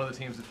 This year, one of the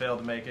teams that failed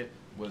to make it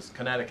was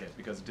Connecticut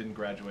because it didn't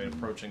graduate,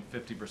 approaching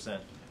 50%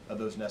 of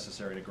those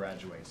necessary to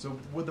graduate. So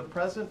would the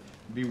President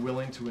be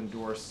willing to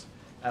endorse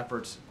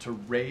efforts to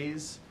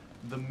raise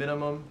the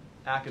minimum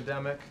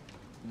academic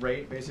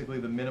rate, basically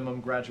the minimum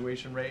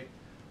graduation rate,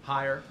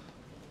 higher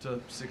to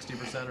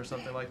 60% or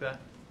something like that?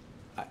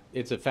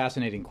 It's a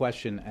fascinating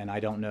question, and I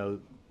don't know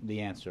the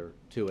answer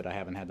to it. I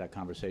haven't had that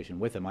conversation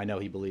with him. I know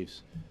he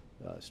believes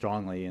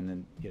strongly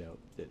in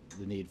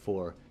the need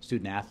for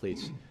student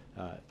athletes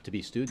to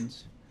be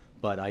students,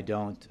 But I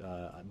don't,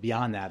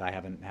 beyond that, I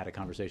haven't had a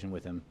conversation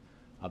with him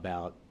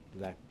about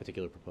that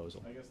particular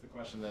proposal. I guess the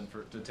question then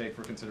to take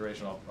for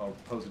consideration, I'll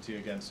pose it to you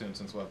again soon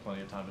since we'll have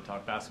plenty of time to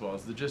talk basketball,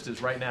 is the gist is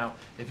right now,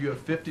 if you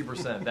have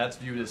 50%, that's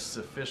viewed as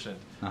sufficient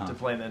to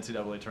play in the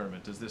NCAA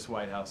tournament. Does this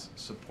White House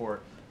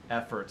support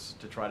efforts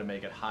to try to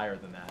make it higher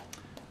than that?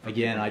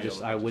 Again,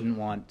 I wouldn't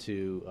want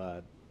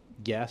to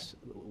guess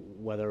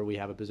whether we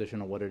have a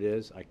position or what it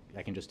is.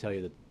 I can just tell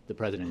you that the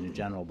President in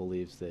general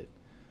believes that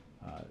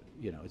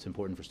you know, it's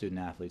important for student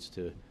athletes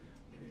to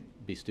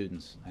be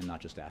students and not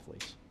just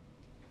athletes.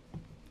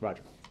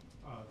 Roger.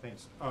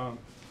 Thanks.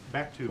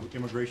 Back to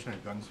immigration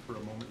and guns for a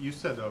moment. You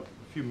said a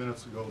few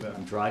minutes ago that...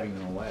 I'm driving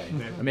them away.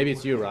 Or maybe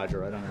it's you,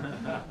 Roger. I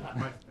don't know.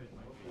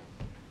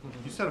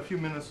 You said a few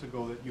minutes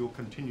ago that you'll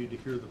continue to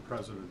hear the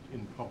President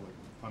in public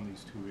on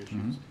these two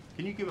issues.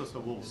 Can you give us a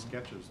little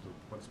sketch as to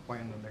what's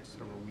planned the next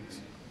several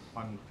weeks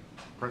on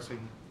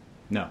pressing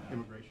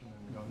immigration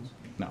and guns?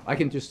 No. I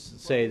can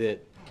just say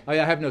that I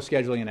have no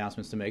scheduling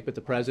announcements to make, but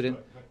the President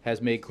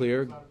has made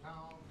clear...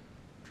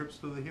 Trips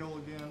to the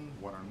Hill again,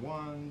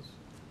 one-on-ones?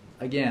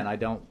 Again, I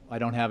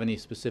don't have any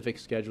specific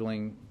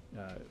scheduling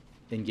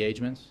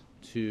engagements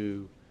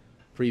to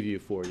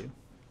preview for you.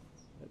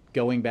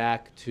 Going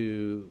back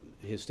to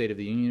his State of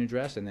the Union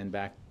address and then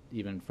back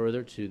even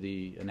further to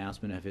the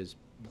announcement of his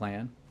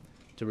plan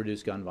to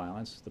reduce gun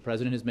violence, the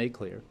President has made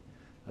clear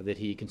that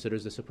he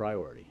considers this a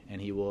priority,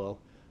 and he will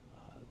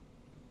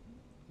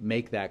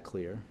make that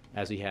clear,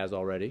 as he has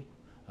already,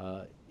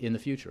 in the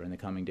future, in the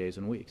coming days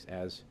and weeks,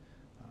 as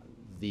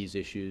these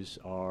issues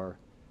are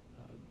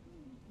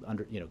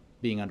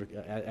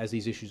as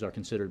these issues are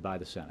considered by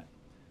the Senate,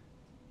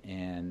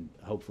 and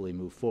hopefully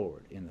move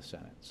forward in the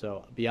Senate.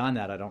 So beyond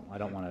that, I don't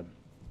want to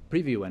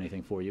preview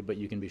anything for you, but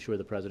you can be sure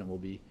the President will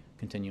be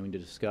continuing to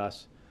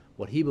discuss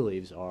what he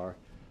believes are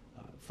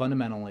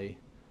fundamentally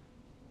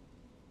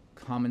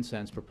common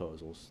sense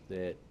proposals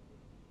that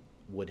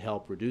would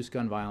help reduce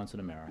gun violence in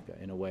America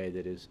in a way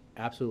that is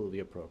absolutely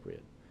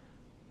appropriate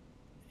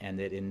and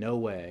that in no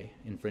way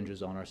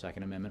infringes on our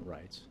Second Amendment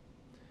rights,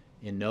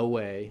 in no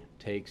way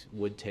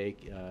would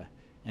take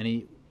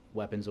any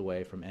weapons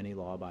away from any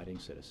law-abiding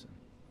citizen.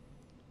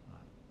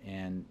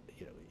 And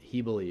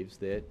he believes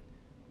that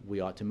we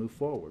ought to move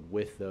forward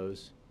with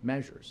those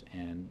measures,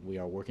 and we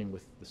are working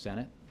with the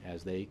Senate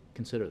as they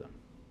consider them.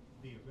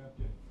 The event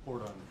in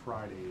court on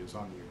Friday is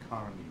on the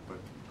economy, but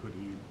could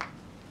he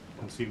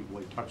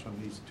conceivably touch on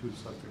these two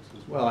subjects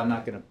as well? Well, I'm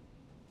not going to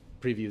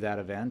preview that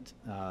event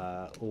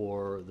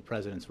or the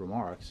President's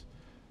remarks.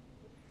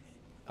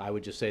 I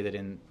would just say that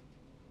in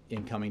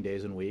coming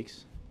days and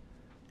weeks,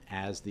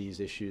 as these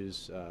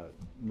issues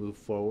move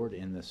forward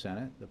in the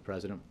Senate, the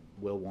President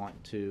will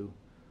want to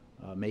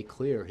make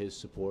clear his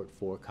support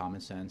for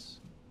common sense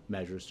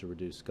measures to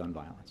reduce gun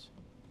violence.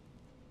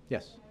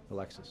 Yes,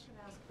 Alexis.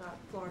 I can ask about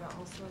Florida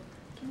also.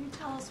 Can you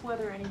tell us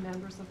whether any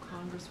members of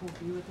Congress will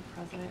be with the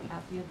President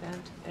at the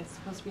event? It's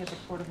supposed to be at the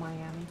Port of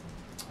Miami.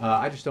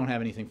 I just don't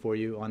have anything for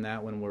you on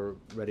that. When we're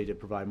ready to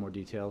provide more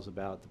details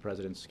about the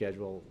President's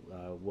schedule,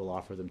 we'll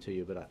offer them to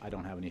you, but I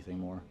don't have anything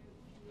more.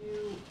 Can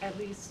you at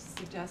least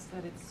suggest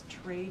that it's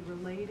trade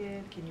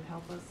related? Can you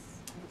help us?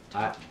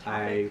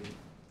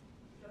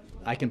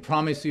 I can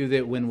promise you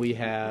that when we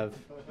have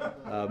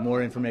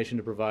more information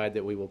to provide,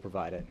 that we will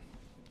provide it.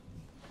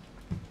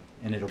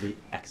 And it'll be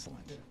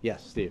excellent.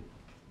 Yes, Steve.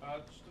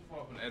 Just to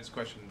follow up on Ed's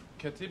question,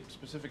 Katib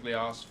specifically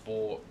asked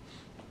for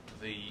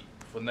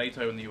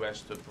NATO and the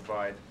US to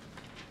provide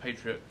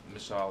Patriot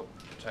missile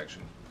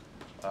protection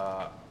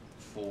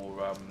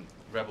for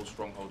rebel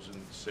strongholds in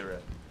Syria.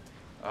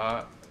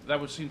 That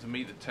would seem to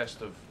meet the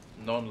test of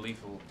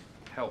non-lethal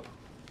help.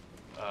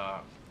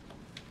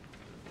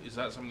 Is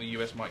that something the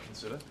U.S. might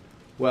consider?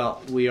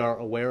 Well, we are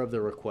aware of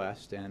the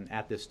request, and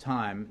at this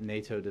time,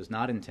 NATO does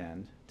not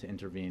intend to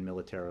intervene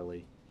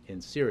militarily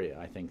in Syria.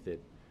 I think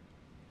that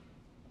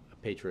a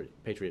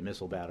Patriot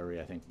missile battery,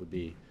 I think,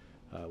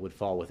 would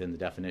fall within the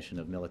definition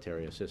of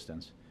military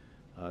assistance.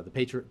 The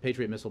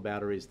Patriot missile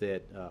batteries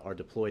that are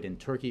deployed in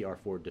Turkey are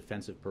for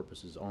defensive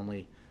purposes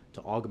only,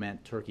 to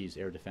augment Turkey's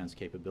air defense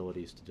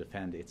capabilities to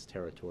defend its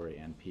territory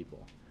and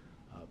people.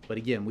 But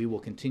again, we will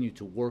continue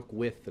to work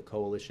with the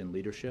coalition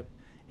leadership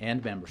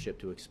and membership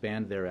to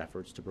expand their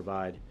efforts to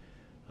provide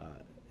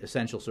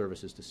essential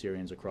services to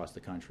Syrians across the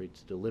country,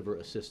 to deliver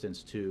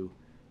assistance to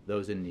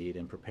those in need,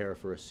 and prepare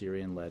for a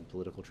Syrian-led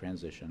political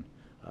transition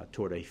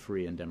toward a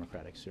free and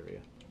democratic Syria.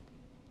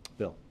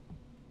 Bill.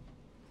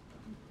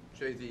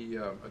 Jay,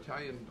 the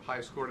Italian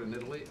highest court in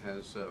Italy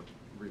has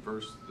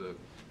reversed the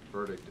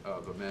verdict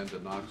of Amanda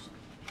Knox,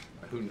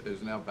 who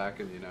is now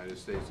back in the United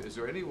States. Is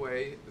there any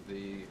way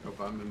the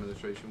Obama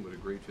administration would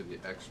agree to the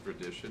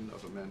extradition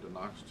of Amanda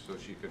Knox so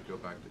she could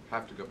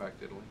have to go back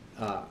to Italy?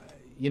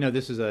 You know,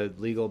 this is a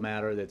legal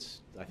matter that's,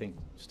 I think,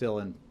 still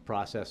in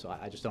process, so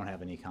I just don't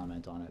have any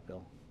comment on it,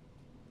 Bill.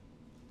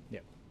 Yeah,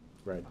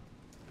 right.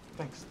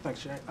 Thanks,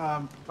 Jay.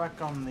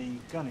 Back on the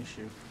gun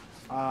issue,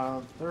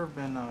 there have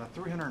been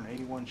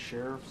 381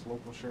 sheriffs,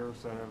 local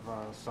sheriffs, that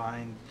have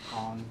signed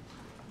on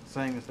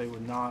saying that they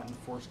would not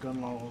enforce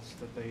gun laws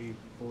that they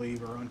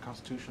believe are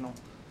unconstitutional.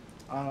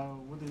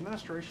 Would the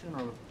administration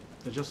or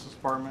the Justice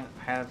Department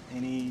have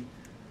any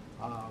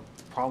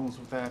problems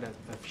with that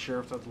if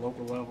sheriffs at the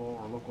local level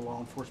or local law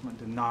enforcement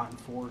did not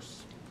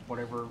enforce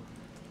whatever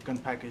gun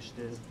package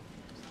did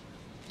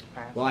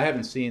pass? Well, I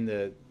haven't seen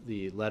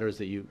the letters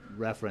that you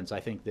reference. I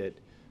think that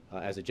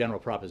as a general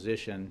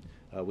proposition,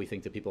 we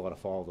think that people ought to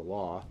follow the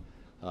law.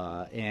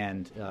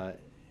 And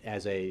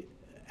as a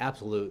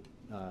absolute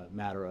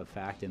matter of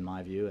fact, in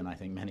my view, and I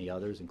think many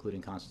others,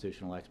 including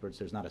constitutional experts,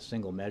 there's not a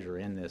single measure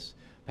in this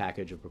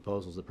package of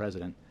proposals the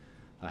President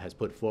has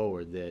put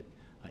forward that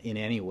in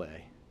any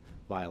way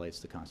violates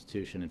the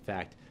Constitution. In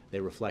fact, they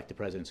reflect the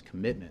President's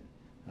commitment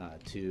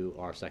to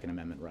our Second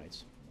Amendment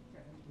rights.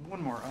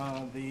 One more.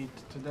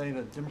 Today,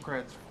 the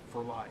Democrats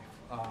for Life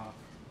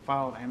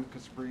filed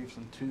amicus briefs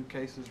in 2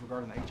 cases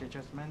regarding the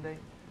HHS mandate.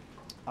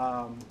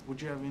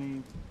 Would you have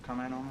any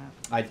comment on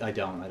that? I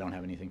don't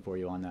have anything for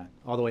you on that.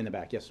 All the way in the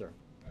back. Yes, sir.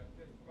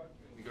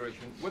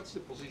 Immigration. What's the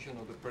position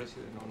of the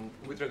President on,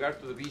 with regard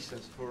to the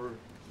visas for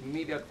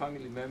immediate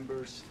family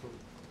members,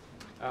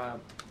 for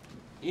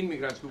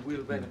immigrants who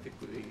will benefit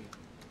with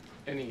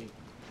any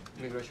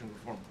immigration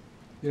reform?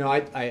 You know,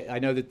 I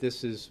know that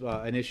this is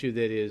an issue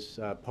that is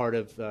part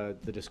of the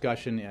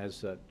discussion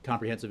as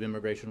comprehensive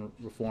immigration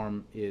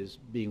reform is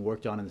being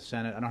worked on in the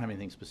Senate. I don't have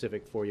anything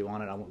specific for you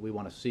on it. We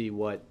want to see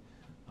what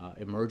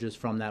emerges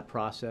from that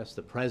process.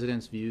 The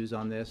President's views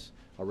on this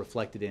are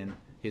reflected in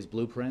his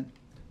blueprint,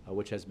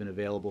 which has been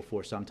available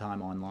for some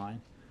time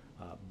online.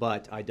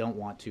 But I don't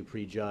want to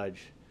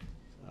prejudge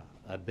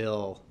a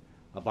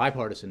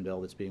bipartisan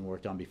bill that's being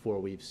worked on before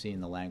we've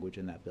seen the language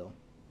in that bill.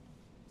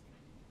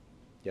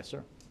 Yes,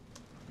 sir.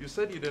 You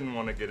said you didn't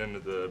want to get into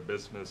the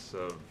business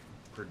of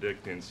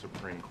predicting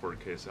Supreme Court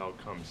case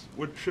outcomes.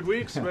 Should we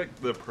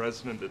expect the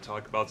President to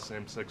talk about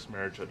same-sex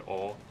marriage at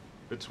all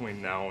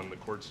between now and the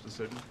Court's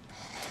decision?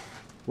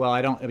 Well,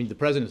 I mean, the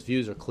President's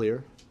views are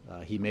clear.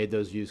 He made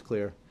those views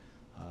clear.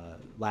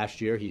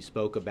 Last year, he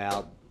spoke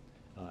about,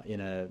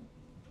 in a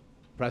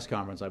press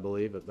conference, I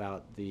believe,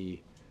 about the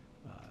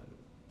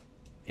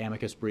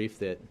amicus brief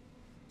that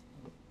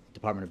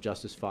Department of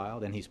Justice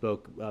filed, and he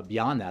spoke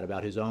beyond that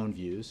about his own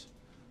views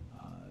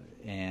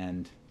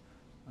and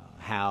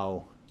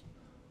how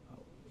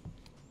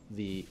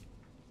the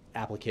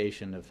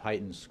application of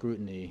heightened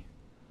scrutiny,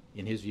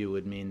 in his view,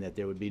 would mean that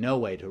there would be no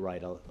way to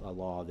write a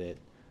law that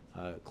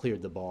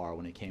cleared the bar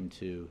when it came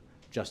to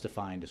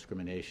justifying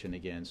discrimination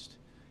against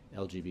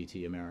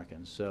LGBT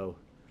Americans. So,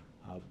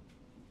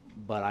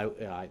 but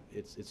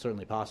it's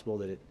certainly possible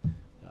that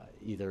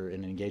either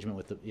in an engagement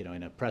with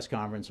in a press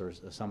conference or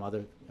some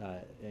other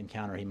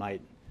encounter he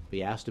might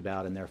be asked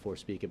about and therefore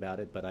speak about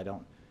it. But I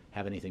don't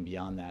have anything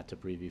beyond that to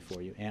preview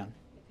for you. Ann?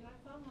 Can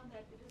I follow on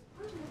that? Does the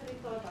President have any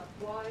thought about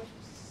why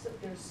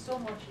there's so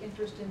much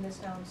interest in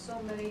this now and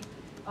so many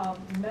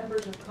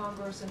members of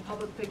Congress and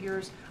public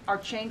figures are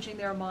changing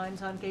their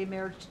minds on gay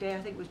marriage today?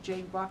 I think it was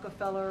Jay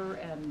Rockefeller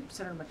and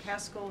Senator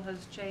McCaskill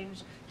has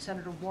changed,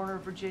 Senator Warner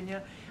of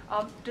Virginia.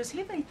 Does he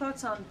have any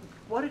thoughts on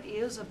what it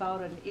is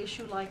about an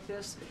issue like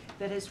this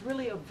that is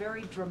really a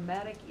very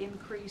dramatic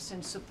increase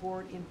in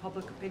support in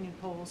public opinion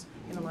polls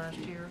in the last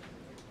year?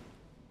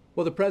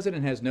 Well, the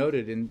President has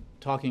noted in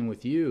talking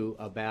with you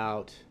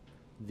about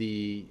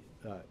the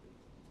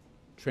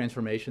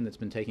transformation that's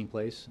been taking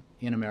place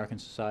in American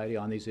society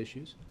on these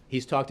issues.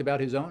 He's talked about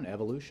his own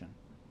evolution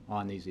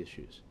on these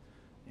issues.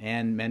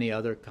 And many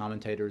other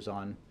commentators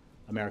on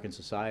American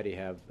society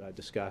have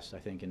discussed, I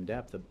think, in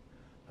depth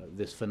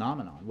this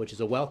phenomenon, which is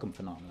a welcome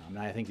phenomenon. And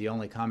I think the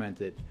only comment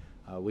that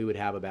we would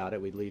have about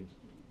it, we'd leave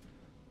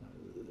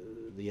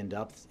the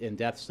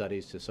in-depth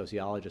studies to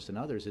sociologists and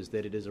others, is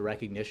that it is a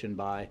recognition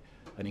by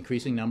an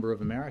increasing number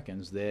of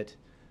Americans that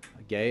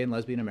gay and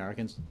lesbian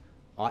Americans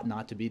ought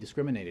not to be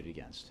discriminated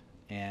against.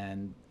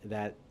 And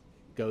that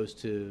goes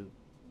to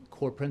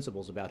core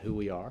principles about who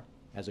we are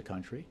as a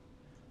country.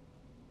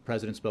 The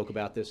President spoke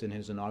about this in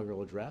his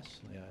inaugural address,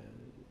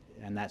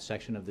 and that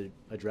section of the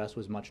address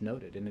was much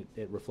noted, and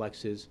it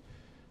reflects his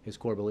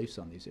core beliefs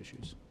on these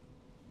issues.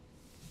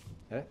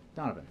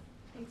 Donovan.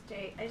 Thanks,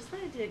 Jay. I just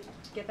wanted to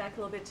get back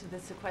a little bit to the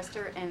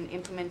sequester and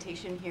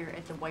implementation here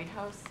at the White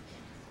House.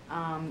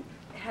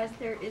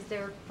 Is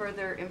there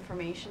further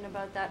information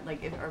about that?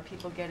 Like, are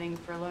people getting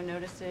furlough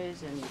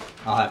notices? And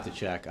I'll have to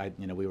check.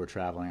 We were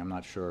traveling. I'm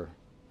not sure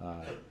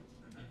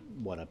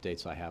what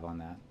updates I have on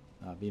that.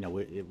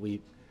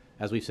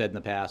 As we've said in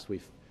the past,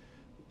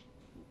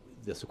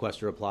 the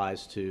sequester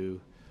applies to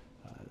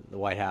the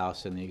White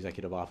House and the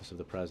Executive Office of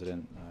the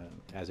President,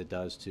 as it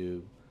does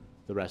to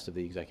the rest of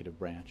the executive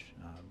branch.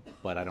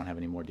 But I don't have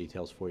any more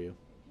details for you.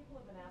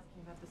 People have been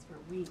asking about this for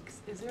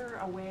weeks. Is there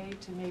a way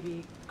to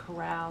maybe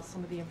corral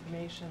some of the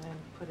information and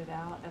put it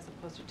out, as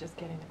opposed to just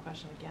getting the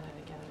question again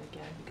and again and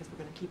again, because we're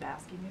going to keep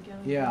asking again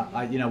and yeah,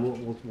 again?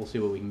 we'll see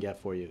what we can get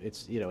for you.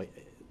 It's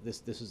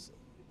this is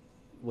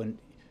when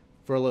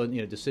furlough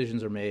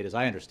decisions are made, as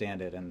I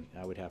understand it, and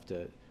I would have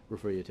to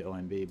refer you to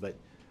OMB, but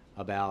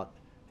about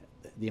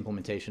the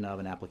implementation of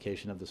an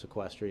application of the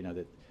sequester,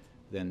 that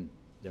then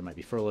there might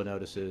be furlough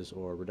notices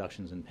or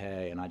reductions in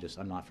pay, and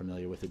I'm not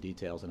familiar with the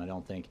details, and I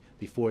don't think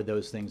before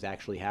those things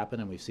actually happen,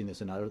 and we've seen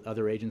this in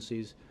other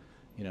agencies,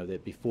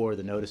 that before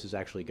the notices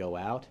actually go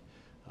out,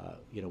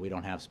 we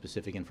don't have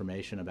specific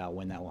information about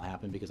when that will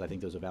happen, because I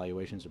think those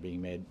evaluations are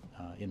being made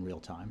in real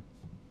time.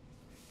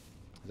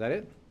 Is that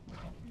it?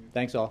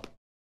 Thanks all.